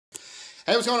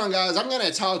Hey, what's going on, guys? I'm going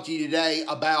to talk to you today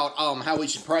about how we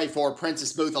should pray for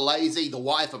Princess Buthelezi, the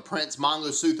wife of Prince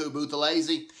Mangosuthu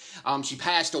Buthelezi. She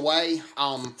passed away.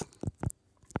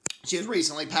 She has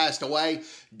recently passed away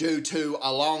due to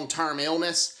a long-term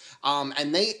illness. Her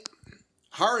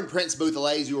and Prince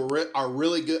Buthelezi were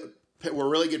really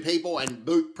good people, and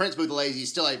Prince Buthelezi is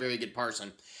still a very good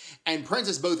person. And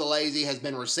Princess Buthelezi has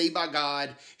been received by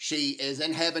God. She is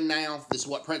in heaven now. This is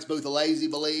what Prince Buthelezi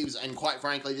believes, and quite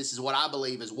frankly, this is what I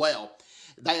believe as well.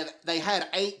 They had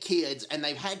 8 kids, and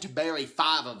they've had to bury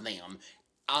 5 of them.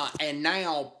 And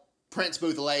now Prince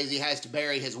Buthelezi has to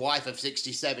bury his wife of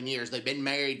 67 years. They've been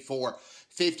married for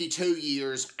 52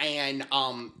 years, and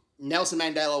Nelson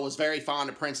Mandela was very fond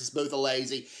of Princess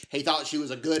Buthelezi. He thought she was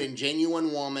a good and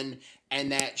genuine woman,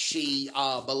 and that she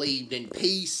believed in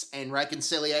peace and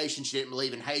reconciliation. She didn't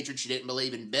believe in hatred. She didn't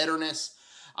believe in bitterness.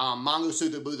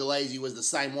 Mangosuthu Buthelezi was the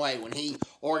same way. When he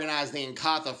organized the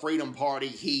Nkatha Freedom Party,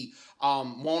 he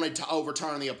wanted to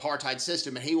overturn the apartheid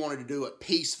system, and he wanted to do it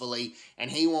peacefully, and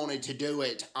he wanted to do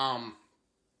it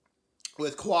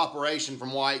with cooperation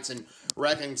from whites and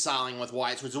reconciling with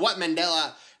whites, which is what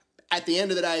Mandela, at the end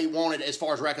of the day, wanted as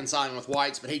far as reconciling with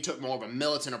whites, but he took more of a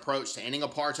militant approach to ending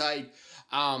apartheid.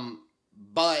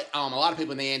 But a lot of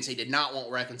people in the ANC did not want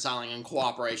reconciling and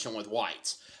cooperation with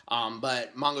whites.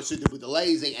 But Mangosuthu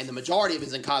Buthelezi and the majority of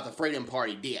his Nkatha Freedom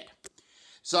Party did.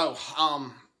 So,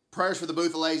 prayers for the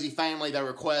Buthelezi family. They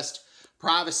request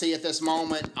privacy at this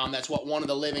moment. That's what one of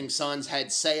the living sons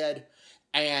had said.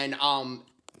 And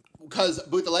because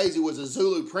Buthelezi was a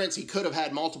Zulu prince, he could have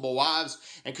had multiple wives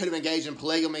and could have engaged in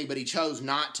polygamy, but he chose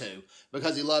not to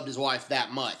because he loved his wife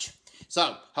that much.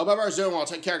 So, hope everybody's doing well.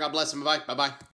 Take care. God bless him. Bye-bye. Bye-bye.